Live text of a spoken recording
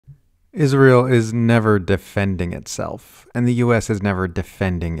Israel is never defending itself, and the U.S. is never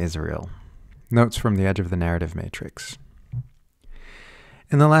defending Israel. Notes from the edge of the narrative matrix.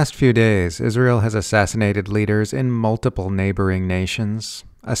 In the last few days, Israel has assassinated leaders in multiple neighboring nations,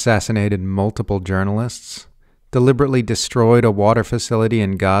 assassinated multiple journalists, deliberately destroyed a water facility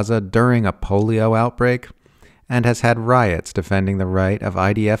in Gaza during a polio outbreak, and has had riots defending the right of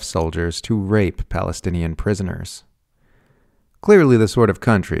IDF soldiers to rape Palestinian prisoners. Clearly the sort of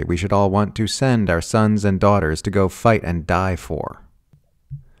country we should all want to send our sons and daughters to go fight and die for.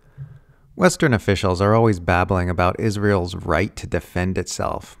 Western officials are always babbling about Israel's right to defend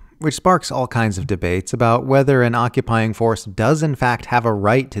itself, which sparks all kinds of debates about whether an occupying force does in fact have a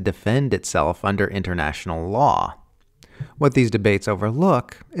right to defend itself under international law. What these debates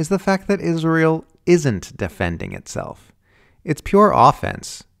overlook is the fact that Israel isn't defending itself. It's pure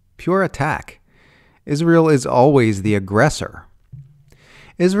offense, pure attack. Israel is always the aggressor.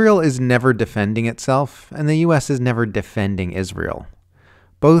 Israel is never defending itself, and the U.S. is never defending Israel.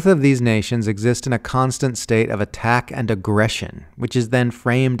 Both of these nations exist in a constant state of attack and aggression, which is then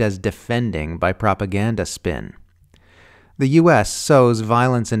framed as defending by propaganda spin. The U.S. sows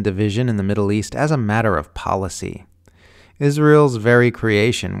violence and division in the Middle East as a matter of policy. Israel's very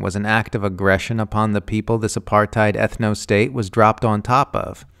creation was an act of aggression upon the people this apartheid ethno-state was dropped on top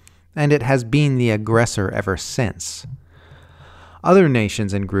of, and it has been the aggressor ever since. Other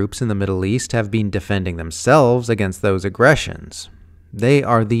nations and groups in the Middle East have been defending themselves against those aggressions. They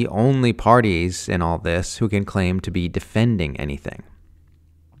are the only parties in all this who can claim to be defending anything.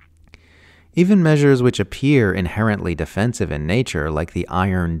 Even measures which appear inherently defensive in nature, like the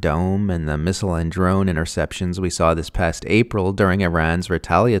Iron Dome and the missile and drone interceptions we saw this past April during Iran's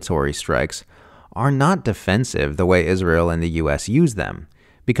retaliatory strikes, are not defensive the way Israel and the U.S. use them,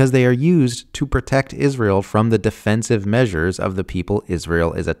 because they are used to protect Israel from the defensive measures of the people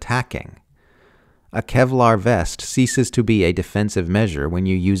Israel is attacking. A Kevlar vest ceases to be a defensive measure when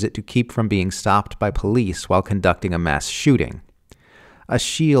you use it to keep from being stopped by police while conducting a mass shooting. A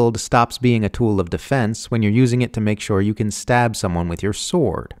shield stops being a tool of defense when you're using it to make sure you can stab someone with your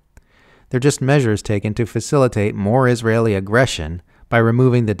sword. They're just measures taken to facilitate more Israeli aggression by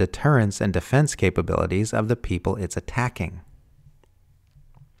removing the deterrence and defense capabilities of the people it's attacking.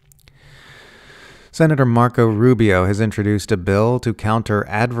 Senator Marco Rubio has introduced a bill to counter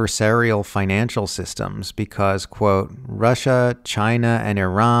adversarial financial systems because, quote, Russia, China, and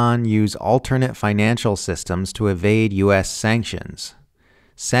Iran use alternate financial systems to evade U.S. sanctions.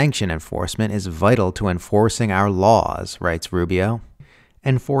 Sanction enforcement is vital to enforcing our laws, writes Rubio.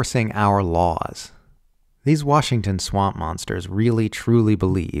 Enforcing our laws. These Washington swamp monsters really truly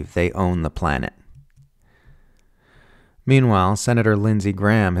believe they own the planet. Meanwhile, Senator Lindsey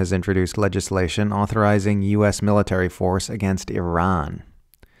Graham has introduced legislation authorizing U.S. military force against Iran.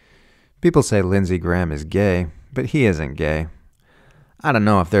 People say Lindsey Graham is gay, but he isn't gay. I don't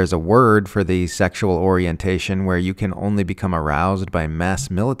know if there's a word for the sexual orientation where you can only become aroused by mass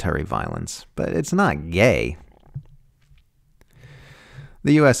military violence, but it's not gay.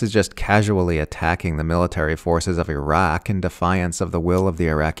 The U.S. is just casually attacking the military forces of Iraq in defiance of the will of the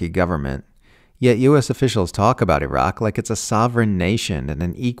Iraqi government. Yet U.S. officials talk about Iraq like it's a sovereign nation and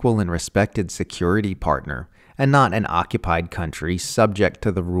an equal and respected security partner, and not an occupied country subject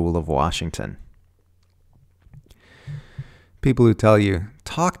to the rule of Washington. People who tell you,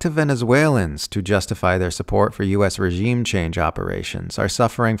 talk to Venezuelans to justify their support for U.S. regime change operations are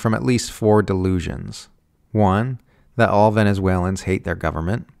suffering from at least 4 delusions. 1, that all Venezuelans hate their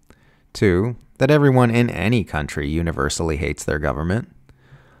government. 2, that everyone in any country universally hates their government.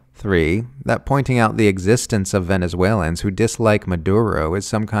 3, that pointing out the existence of Venezuelans who dislike Maduro is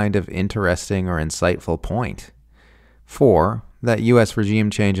some kind of interesting or insightful point. 4, that U.S. regime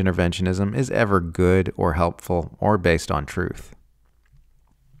change interventionism is ever good or helpful or based on truth.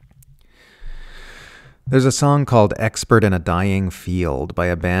 There's a song called Expert in a Dying Field by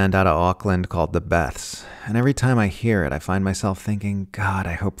a band out of Auckland called The Beths, and every time I hear it I find myself thinking, God,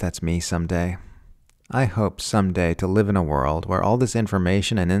 I hope that's me someday. I hope someday to live in a world where all this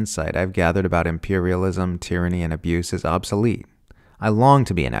information and insight I've gathered about imperialism, tyranny, and abuse is obsolete. I long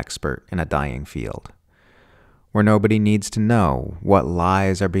to be an expert in a dying field, where nobody needs to know what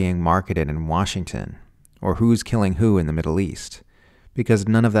lies are being marketed in Washington, or who's killing who in the Middle East, because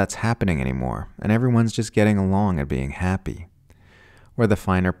none of that's happening anymore, and everyone's just getting along and being happy, where the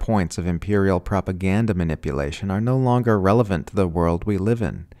finer points of imperial propaganda manipulation are no longer relevant to the world we live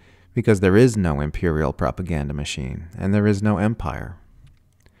in, because there is no imperial propaganda machine, and there is no empire.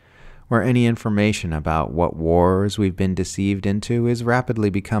 Where any information about what wars we've been deceived into is rapidly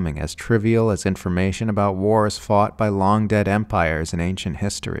becoming as trivial as information about wars fought by long-dead empires in ancient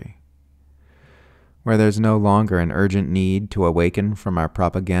history. where there's no longer an urgent need to awaken from our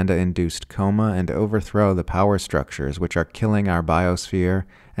propaganda-induced coma and overthrow the power structures which are killing our biosphere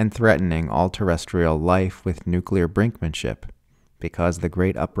and threatening all terrestrial life with nuclear brinkmanship, because the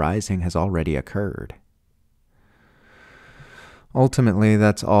great uprising has already occurred. Ultimately,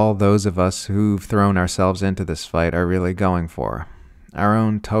 that's all those of us who've thrown ourselves into this fight are really going for, our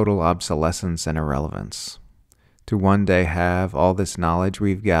own total obsolescence and irrelevance. To one day have all this knowledge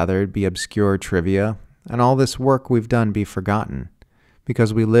we've gathered be obscure trivia, and all this work we've done be forgotten,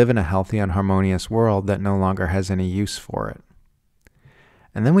 because we live in a healthy and harmonious world that no longer has any use for it.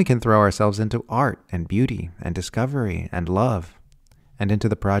 And then we can throw ourselves into art and beauty and discovery and love, and into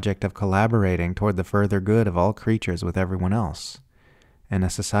the project of collaborating toward the further good of all creatures with everyone else, in a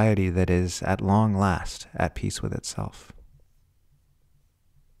society that is at long last at peace with itself.